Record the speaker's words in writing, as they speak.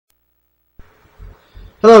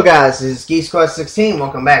Hello guys, this is Geek Squad 16.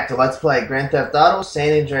 Welcome back to Let's Play Grand Theft Auto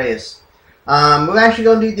San Andreas. We're actually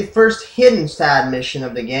going to do the first hidden side mission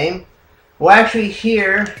of the game. We're actually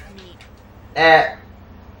here at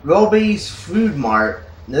Robi's Food Mart.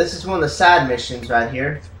 This is one of the side missions right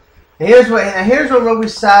here. And here's what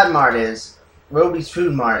Robi's side mart is. Robi's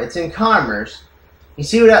Food Mart. It's in Commerce. You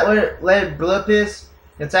see where that red blip is?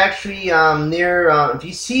 It's actually near. If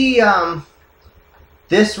you see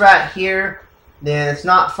this right here, then it's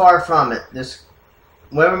not far from it. This,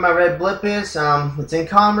 wherever my red blip is, it's in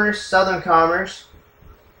Commerce, Southern Commerce.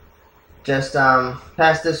 Just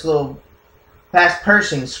past this past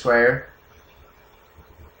Pershing Square,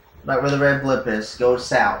 right where the red blip is. Go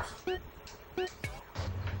south.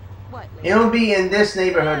 It'll be in this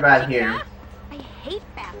neighborhood right here. I hate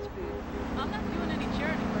fast food. I'm not doing any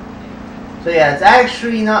charity work today. So yeah, it's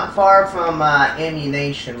actually not far from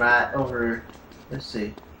ammunition right over. Let's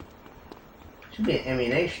see. Should be an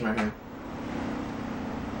ammunition right here.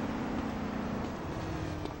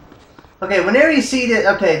 Okay, whenever you see this,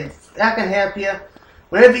 okay, that can help you.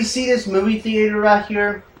 Whenever you see this movie theater right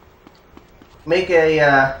here, make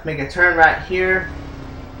a turn right here.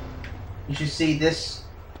 You should see this,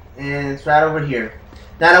 and it's right over here.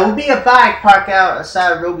 Now there will be a bike parked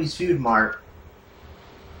outside of Robi's Food Mart.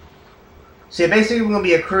 So basically, we're gonna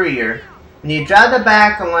be a courier. When you drive the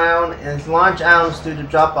back around and launch items through the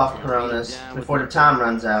drop-off Coronas before the time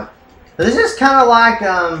runs out. So this is kind of like,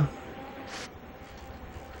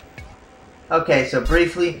 okay, so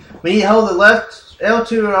briefly, we need to hold the left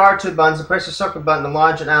L2 and R2 buttons and press the circle button to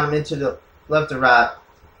launch an item into the left or right.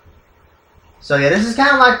 So yeah, this is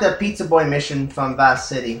kind of like the Pizza Boy mission from Vice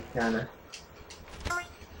City, kind of. So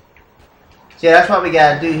yeah, that's what we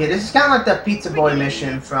gotta do here. This is kind of like the Pizza Boy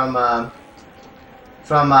mission from Vice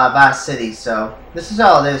City. So this is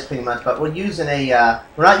all it is pretty much. But we're using a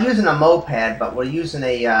we're not using a moped, but we're using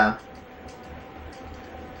a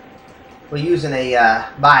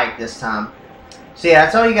bike this time. So yeah,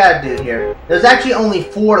 that's all you gotta do here. There's actually only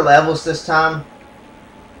 4 levels this time,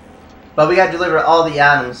 but we gotta deliver all the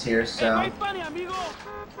items here. So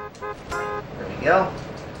there we go.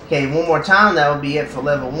 Okay, one more time. That will be it for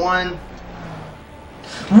level 1.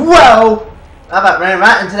 Whoa! I about ran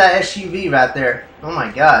right into that SUV right there. Oh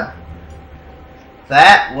my god.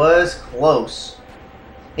 That was close.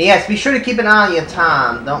 And yes, be sure to keep an eye on your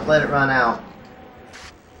time. Don't let it run out.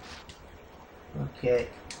 Okay.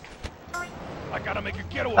 I gotta make a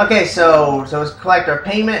getaway. Okay, so let's collect our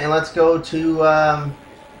payment and let's go to on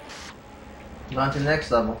to the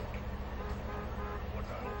next level.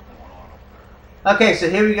 Okay, so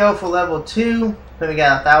here we go for level 2. Then we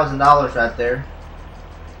got $1,000 right there.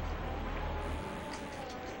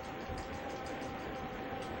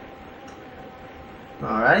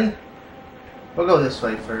 Alrighty. We'll go this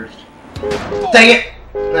way first. Dang it!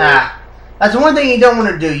 Nah. That's one thing you don't want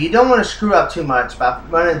to do. You don't want to screw up too much by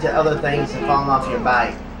running into other things and falling off your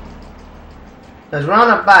bike. Because we're on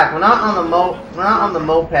a bike. We're not on the moped. We're not on a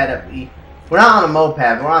moped, we're on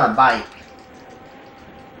a bike.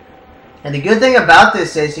 And the good thing about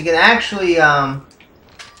this is you can actually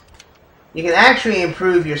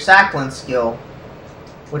improve your cycling skill.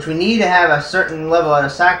 Which we need to have a certain level of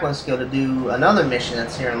cycling skill to do another mission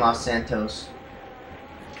that's here in Los Santos.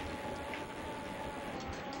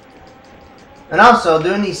 And also,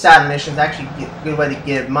 doing these side missions is actually a good way to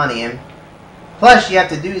get money in. Plus, you have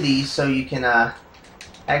to do these so you can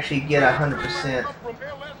actually get 100%.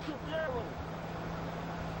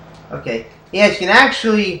 Okay. Yes, you can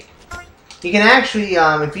actually,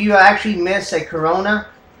 if you actually miss a Corona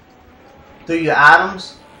through your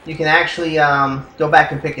items, you can actually go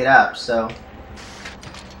back and pick it up. So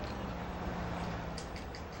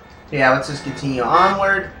yeah, let's just continue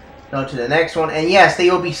onward. Go to the next one, and yes, they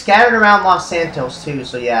will be scattered around Los Santos too.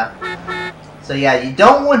 So yeah, you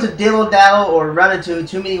don't want to dillo daddle or run into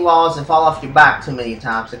too many walls and fall off your bike too many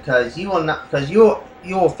times because you will not, because you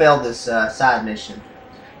will fail this side mission.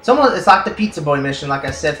 It's like the Pizza Boy mission, like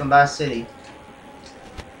I said, from Vice City,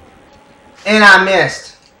 and I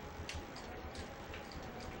missed.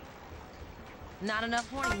 Not enough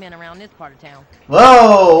horny men around this part of town.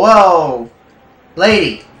 Whoa, whoa,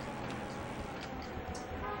 lady.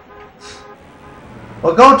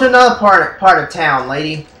 Well, go to another part of town,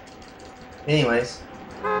 lady. Anyways,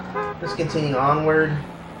 let's continue onward.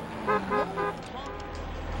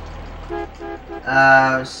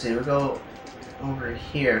 Let's see. We'll go over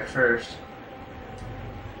here first.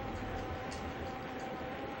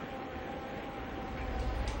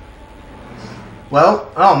 Well,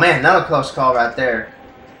 oh man, another close call right there.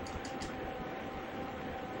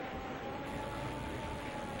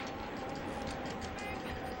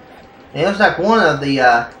 And it looks like one of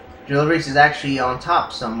the deliveries is actually on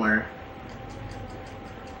top somewhere.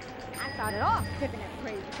 I started off tipping that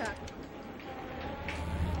crazy truck.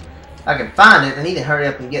 If I can find it, I need to hurry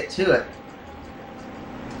up and get to it.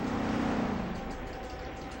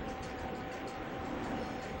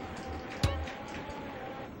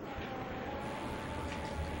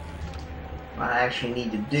 What I actually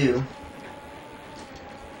need to do.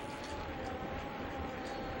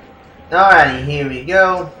 Alrighty, here we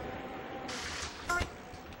go.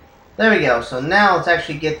 There we go. So now let's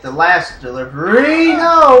actually get the last delivery.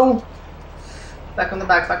 No! Back on the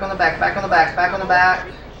back, back on the back, back on the back, back on the back.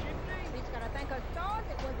 He's gonna thank us stars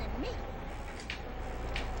it wasn't me.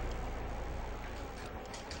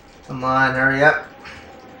 Come on, hurry up.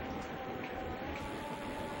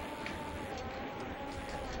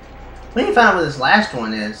 We need to find out what this last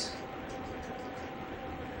one is.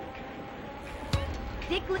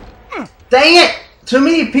 Dang it! Too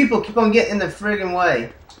many people keep on getting in the friggin'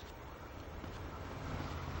 way.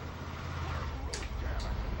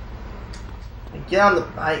 Get on the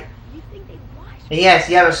bike. You think they watch? Yes,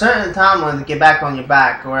 you have a certain time limit to get back on your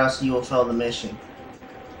back, or else you will fail the mission.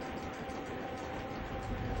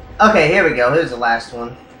 Okay, here we go. Here's the last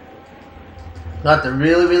one. I'll have to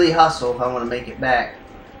really, really hustle if I want to make it back.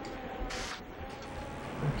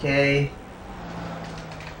 Okay.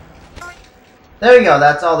 There we go.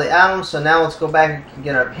 That's all the items. So now let's go back and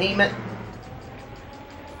get our payment.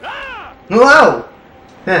 Whoa!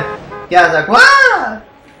 Guys like, wow!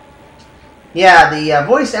 Yeah, the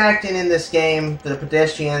voice acting in this game for the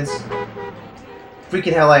pedestrians,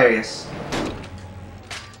 freaking hilarious.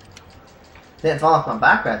 Didn't fall off my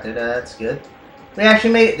back right there. That's good. We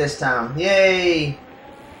actually made it this time. Yay!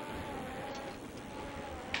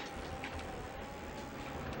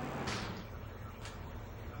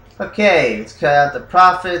 Okay, let's cut out the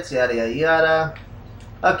profits. Yada yada yada.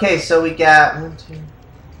 Okay, so we got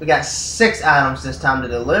 6 items this time to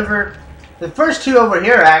deliver. The first 2 over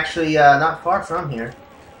here are actually not far from here.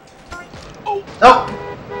 Oh!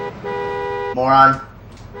 Moron.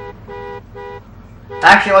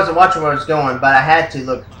 Actually, I wasn't watching where I was going, but I had to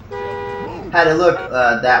look.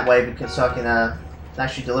 That way because so I can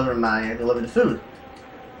actually deliver the food.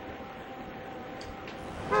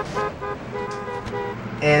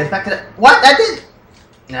 And it's back to the what? That did.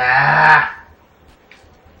 Nah.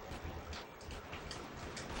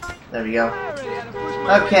 There we go.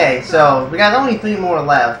 Okay, so we got only 3 more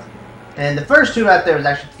left, and the first 2 right there was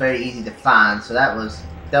actually very easy to find. So that was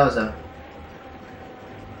a.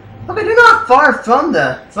 Okay, they're not far from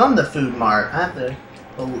the food mart. I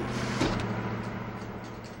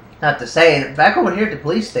have to say, back over here at the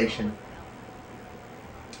police station.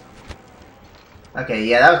 Okay,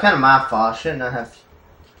 yeah, that was kind of my fault. I should not have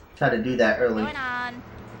tried to do that early. Going on.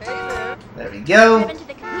 There we go.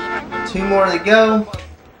 2 more to go.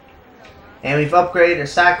 And we've upgraded our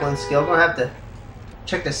cycling skill. We're going to have to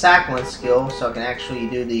check the cycling skill so I can actually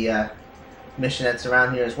do the mission that's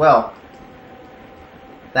around here as well.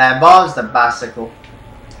 That involves the bicycle.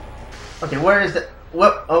 Okay, where is the...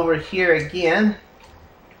 Whoop, over here again.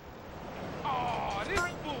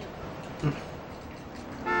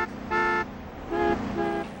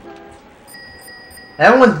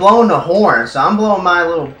 Everyone's blowing the horn, so I'm blowing my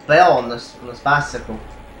little bell on this bicycle.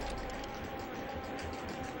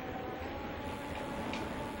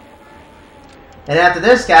 And after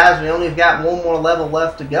this, guys, we only got 1 more level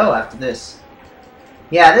left to go after this.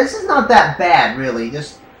 Yeah, this is not that bad, really.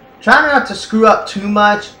 Just try not to screw up too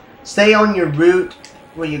much. Stay on your route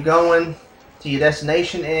where you're going to your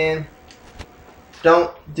destination, and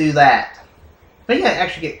don't do that. But yeah,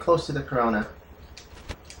 actually get close to the Corona.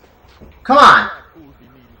 Come on!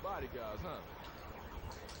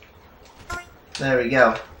 There we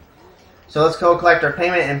go. So let's go collect our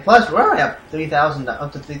payment, and plus we're already up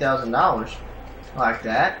up to $3,000. Like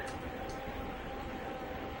that.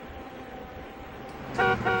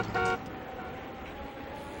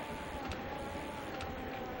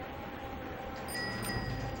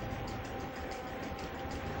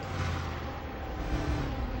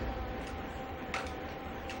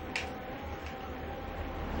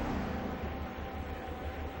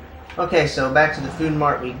 Okay, so back to the food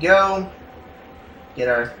mart we go. Get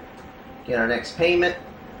our next payment.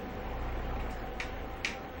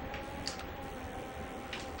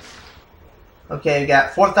 Okay, we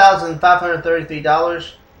got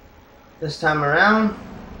 $4,533 this time around.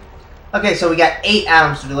 Okay, so we got 8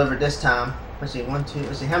 items to deliver this time. Let's see, 1, 2.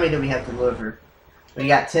 Let's see, how many do we have to deliver? We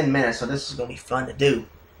got 10 minutes, so this is gonna be fun to do.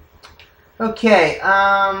 Okay,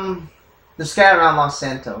 the sky around Los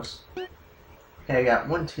Santos. Okay, I got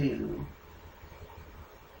 1, 2.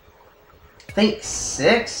 I think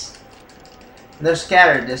 6. They're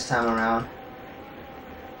scattered this time around.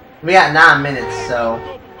 We got 9 minutes,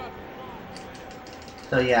 so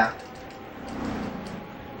yeah.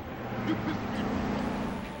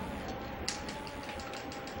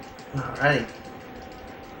 Alrighty.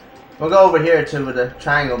 We'll go over here to where the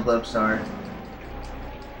triangle blips are.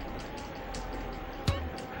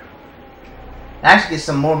 Actually get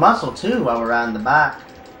some more muscle too while we're riding the bike,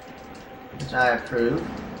 which I approve.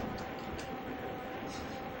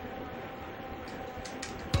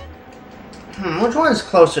 Which one is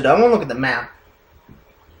closer though? I want to look at the map.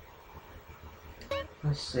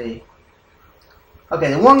 Let's see.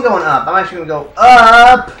 Okay, the one going up. I'm actually going to go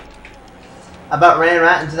up. I about ran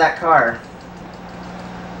right into that car.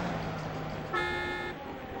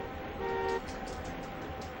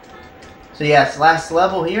 So yes, last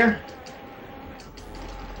level here.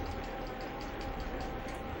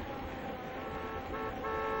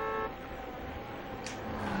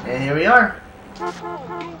 And here we are.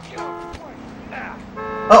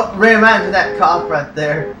 Oh, ran right into that cop right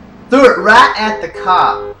there. Threw it right at the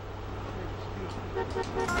cop.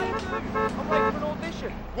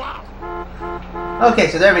 Okay,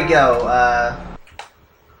 so there we go.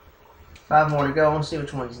 5 more to go. Let's see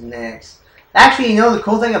which one's next. Actually, you know the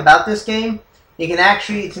cool thing about this game? You can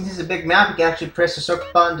actually, since it's a big map, you can actually press the circle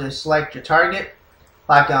button to select your target.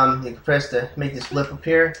 Like, you can press to make this blip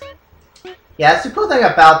appear. Yeah, that's the cool thing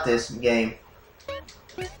about this game.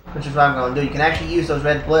 Which is what I'm going to do. You can actually use those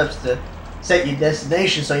red blips to set your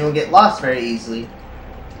destination so you won't get lost very easily.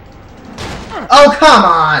 Oh, come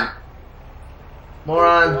on!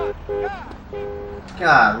 Moron.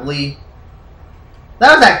 Golly.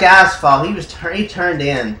 That was that guy's fault. He turned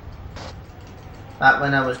in. Right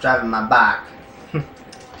when I was driving my bike.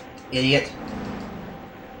 Idiot.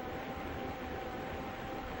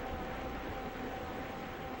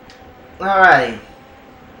 Alrighty.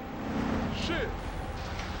 Shit.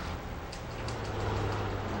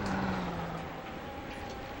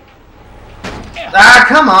 Ah,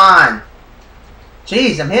 come on!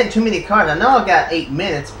 Jeez, I'm hitting too many cars. I know I've got 8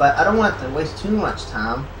 minutes, but I don't want to waste too much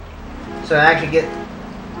time. So I actually get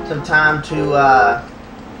some time to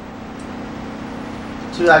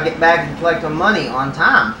get back and collect my money on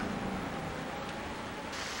time.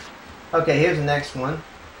 Okay, here's the next one.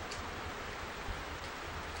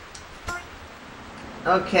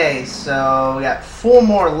 Okay, so we got 4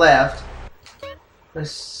 more left.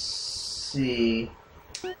 Let's see.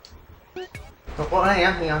 Oh,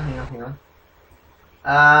 hang on.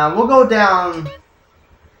 We'll go down.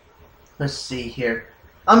 Let's see here.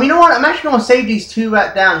 You know what? I'm actually going to save these 2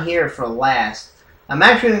 right down here for last. I'm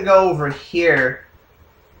actually going to go over here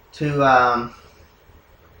to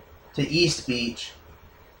East Beach,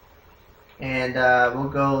 and we'll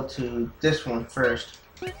go to this one first.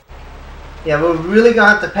 Yeah, we're really gonna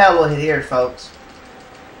have to pedal it here, folks.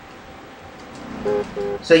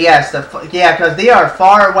 So yes, because they are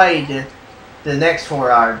far away. The next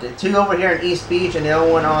 4 are the 2 over here in East Beach, and the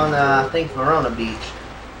other one on I think Verona Beach.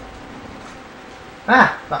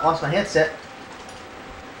 Ah, I lost my headset.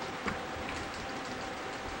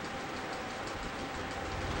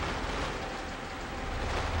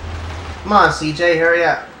 Come on, CJ, hurry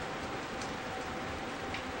up.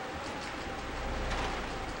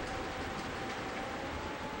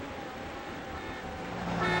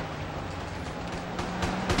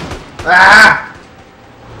 Ah!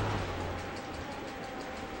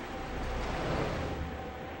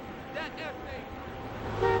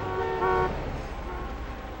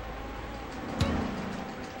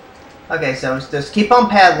 Okay, so just keep on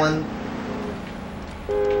paddling.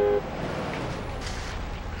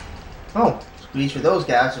 Oh, squeeze for those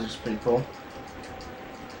guys, which is pretty cool.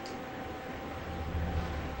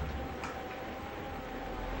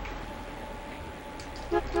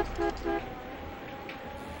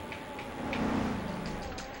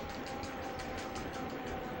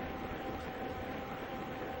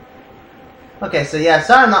 Okay, so yeah,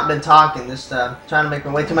 sorry I've not been talking, just trying to make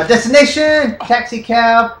my way to my destination! Taxi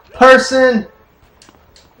cab, person!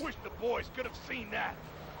 Wish the boys could have seen that.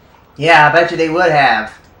 Yeah, I bet you they would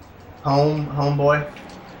have. Homeboy.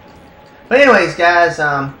 But anyways, guys,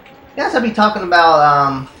 yes, I'll be talking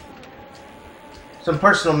about, some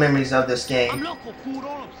personal memories of this game.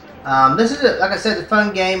 This is, like I said, a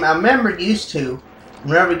fun game. I remember used to,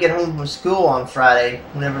 whenever we get home from school on Friday,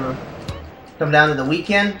 whenever we come down to the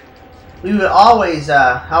weekend, we would always,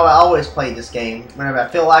 how I always played this game. Whenever I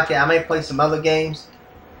feel like it, I may play some other games.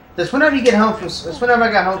 Just whenever you get home from, just whenever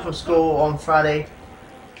I got home from school on Friday,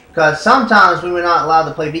 because sometimes we were not allowed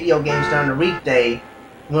to play video games during the weekday.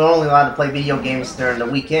 We were only allowed to play video games during the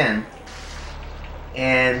weekend.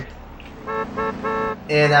 And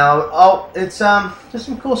And oh, it's just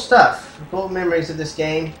some cool stuff, cool memories of this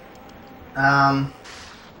game. I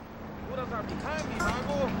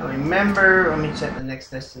remember. Let me check the next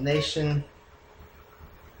destination,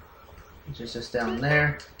 which is just down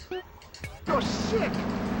there. You're sick.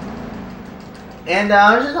 And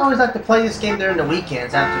I just always like to play this game during the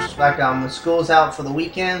weekends, after like when school's out for the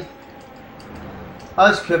weekend. I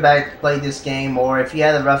always could back to play this game, or if you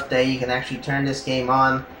had a rough day, you can actually turn this game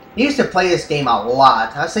on. I used to play this game a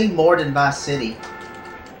lot. I say more than Vice City.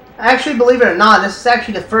 Actually, believe it or not, this is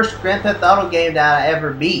actually the first Grand Theft Auto game that I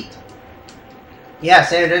ever beat. Yeah,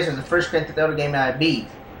 San Andreas was the first Grand Theft Auto game that I beat.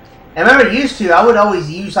 And I remember used to, I would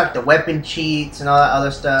always use like the weapon cheats and all that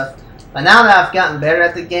other stuff. But now that I've gotten better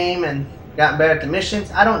at the game and gotten better at the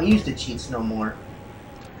missions, I don't use the cheats no more.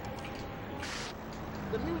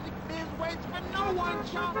 The music biz waits for no one,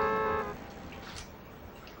 Chuck.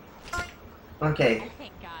 Okay. I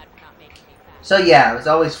thank God for not making me fat. So yeah, it was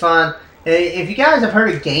always fun. If you guys have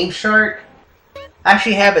heard of Game Shark, I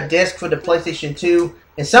actually have a disc for the PlayStation 2,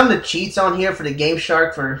 and some of the cheats on here for the Game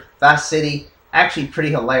Shark for Vice City actually pretty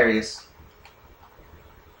hilarious.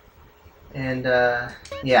 And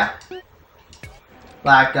yeah,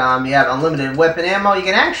 like you have unlimited weapon ammo. You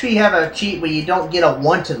can actually have a cheat where you don't get a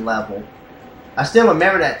wanted level. I still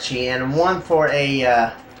remember that cheat, and one for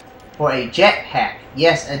a jetpack.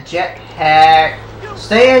 Yes, a jetpack.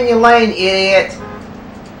 Stay in your lane, idiot.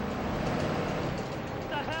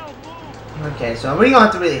 Okay, so we're gonna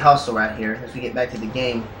have to really hustle right here as we get back to the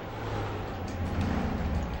game.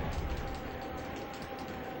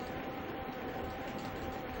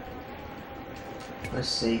 Let's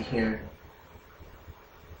see here.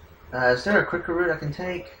 Is there a quicker route I can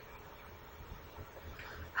take?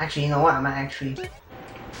 Actually, you know what? I might actually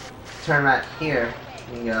turn right here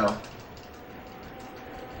and go.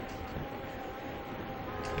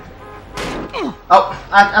 Oh,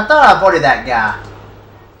 I thought I avoided that guy.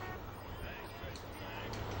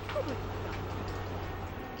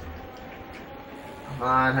 Come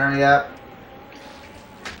on, hurry up.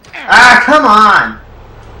 Ah, come on!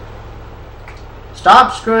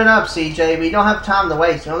 Stop screwing up, CJ. We don't have time to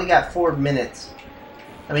waste. We only got 4 minutes.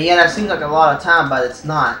 I mean, yeah, that seems like a lot of time, but it's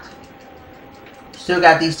not. Still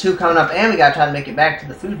got these 2 coming up, and we gotta try to make it back to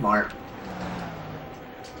the food mart.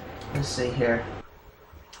 Let's see here.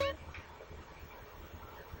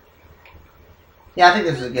 Yeah, I think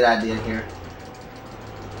this is a good idea here.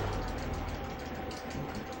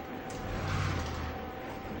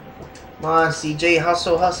 Come on, CJ,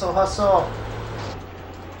 hustle, hustle, hustle.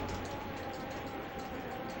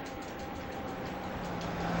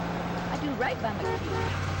 I do right by my kids.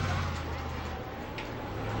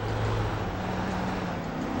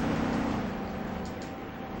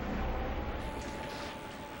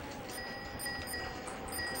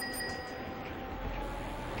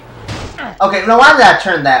 Okay, now why did I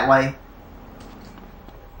turn that way?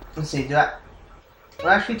 Let's see, do I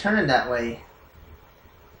actually turn it that way?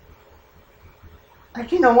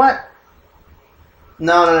 Actually, you know what?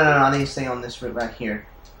 No, I need to stay on this route right here.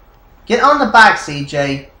 Get on the bike,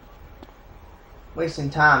 CJ. Wasting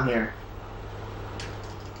time here.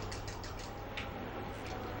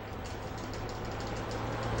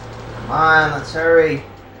 Come on, let's hurry.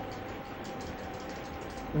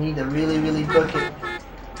 We need to really book it.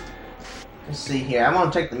 Let's see here. I'm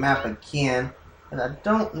gonna take the map again, but I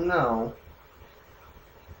don't know.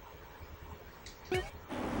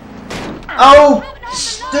 Oh,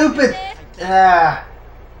 stupid! Ah,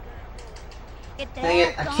 dang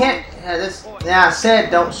it! I can't. Yeah, I said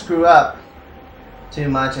don't screw up too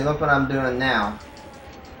much, and look what I'm doing now.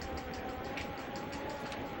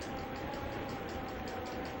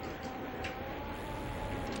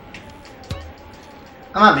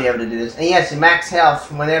 I might be able to do this. And yes, max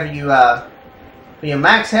health whenever you for your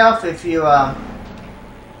max health, if you ride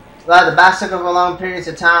the bicycle for long periods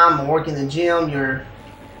of time or work in the gym, your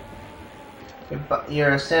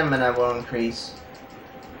stamina will increase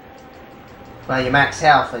by your max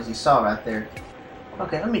health, as you saw right there.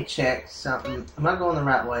 Okay, let me check something. Am I going the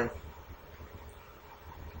right way?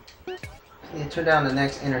 Yeah, turn down the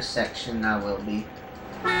next intersection. I will be.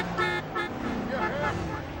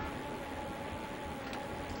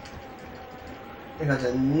 Because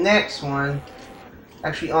the next one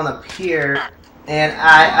actually on up here, and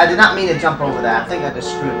I did not mean to jump over that. I think I just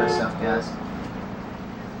screwed myself, guys.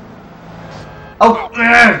 Oh,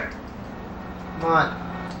 come on.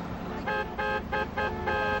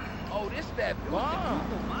 Oh, this that bomb.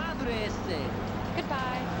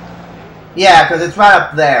 Goodbye. Yeah, because it's right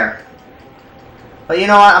up there. But you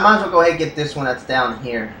know what? I might as well go ahead and get this one that's down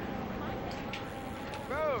here.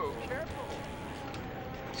 Bro, careful.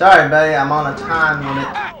 Sorry, buddy, I'm on a time limit.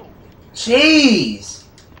 Jeez!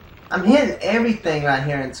 I'm hitting everything right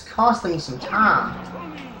here, and it's costing me some time.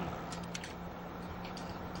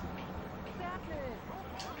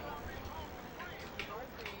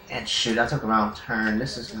 And shoot, I took a wrong turn.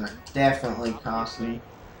 This is gonna definitely cost me.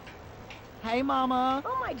 Hey, Mama.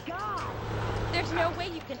 Oh my god! There's no way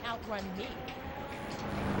you can outrun me.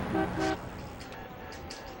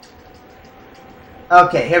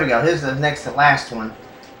 Okay, here we go. Here's the next to last one.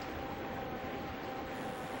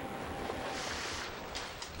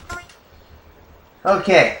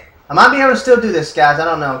 Okay, I might be able to still do this, guys. I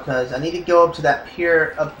don't know, because I need to go up to that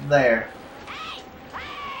pier up there.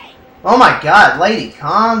 Oh my god, lady,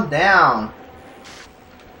 calm down.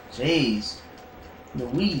 Jeez.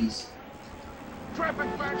 Louise.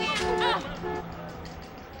 Traffic back.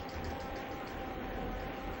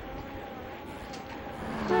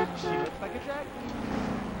 She looks like a jack.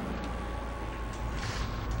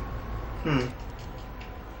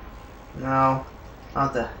 No.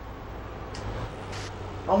 Not the...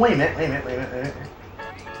 Oh, wait a minute.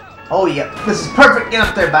 Oh, yeah. This is perfect. Get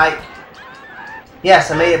up there, bike.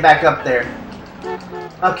 Yes, I made it back up there.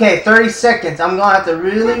 Okay, 30 seconds. I'm going to have to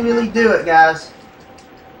really do it, guys.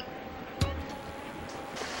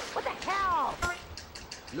 What the hell?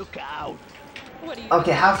 Look out. What are you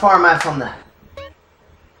Okay, how far am I from the...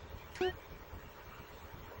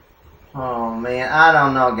 Oh, man. I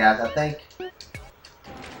don't know, guys. I think...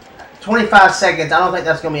 25 seconds. I don't think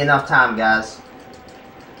that's going to be enough time, guys.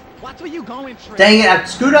 Watch where you going, Trey. Dang it, I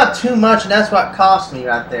screwed up too much, and that's what cost me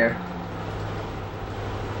right there.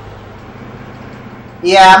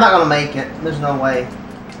 Yeah, I'm not going to make it. There's no way.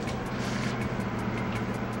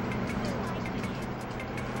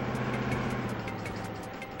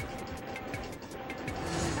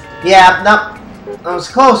 Yeah, nope. I was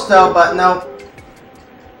close, though, but nope.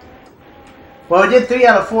 Well, we did 3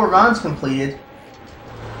 out of 4 runs completed.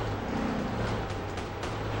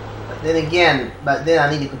 But then again, I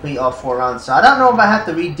need to complete all 4 runs. So I don't know if I have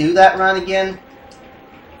to redo that run again.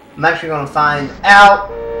 I'm actually going to find out.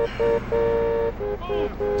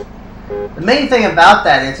 The main thing about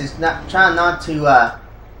that is not trying not to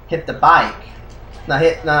hit the bike. Not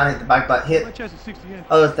hit the bike, but hit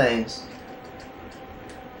other things.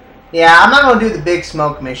 Yeah, I'm not going to do the big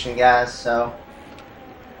smoke mission, guys, so...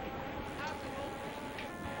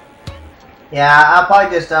 Yeah, I'll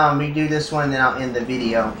probably just redo this one and then I'll end the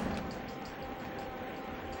video.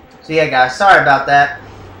 So yeah, guys, sorry about that.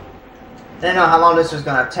 I didn't know how long this was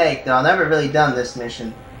going to take, though. I've never really done this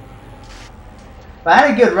mission. But I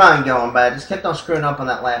had a good run going, but I just kept on screwing up on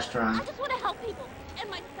that last run. I just want to help people and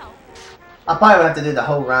myself. I'll probably have to do the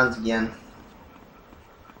whole runs again.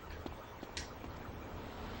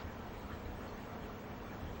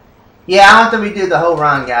 Yeah, I'll have to redo the whole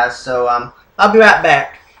run, guys. So I'll be right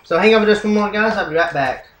back. So hang over just one more, guys. I'll be right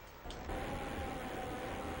back.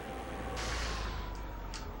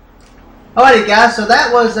 Alrighty, guys. So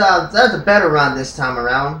that was a better run this time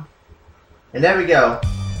around. And there we go.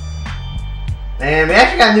 And we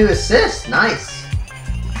actually got a new assist. Nice.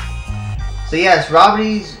 So yes,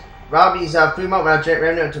 Robi's free remote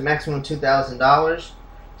revenue up to maximum $2,000. So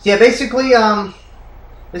yeah, basically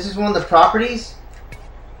this is one of the properties.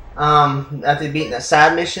 After beating a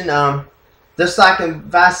side mission, just like in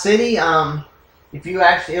Vice City, if you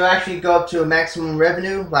it'll actually go up to a maximum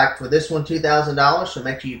revenue. Like for this one, $2,000. So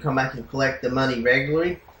make sure you come back and collect the money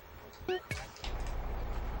regularly.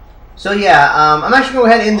 So yeah, I'm actually going to go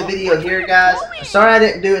ahead and end the video here, guys. Sorry I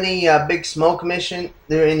didn't do any big smoke missions.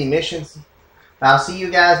 I'll see you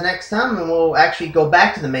guys next time, and we'll actually go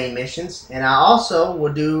back to the main missions. And I also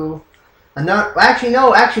will do another.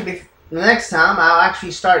 The next time I'll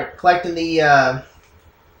actually start collecting the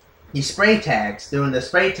spray tags, doing the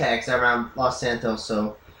spray tags around Los Santos.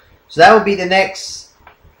 So that will be the next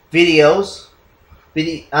videos.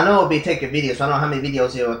 I know it'll be taking videos. So I don't know how many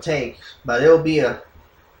videos it will take, but it will be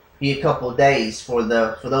a couple of days for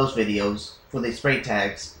those videos for the spray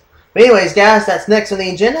tags. But anyways, guys, that's next on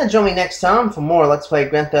the agenda. Join me next time for more Let's Play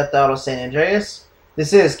Grand Theft Auto San Andreas.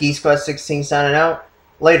 This is Geese Quest 16 signing out.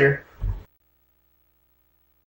 Later.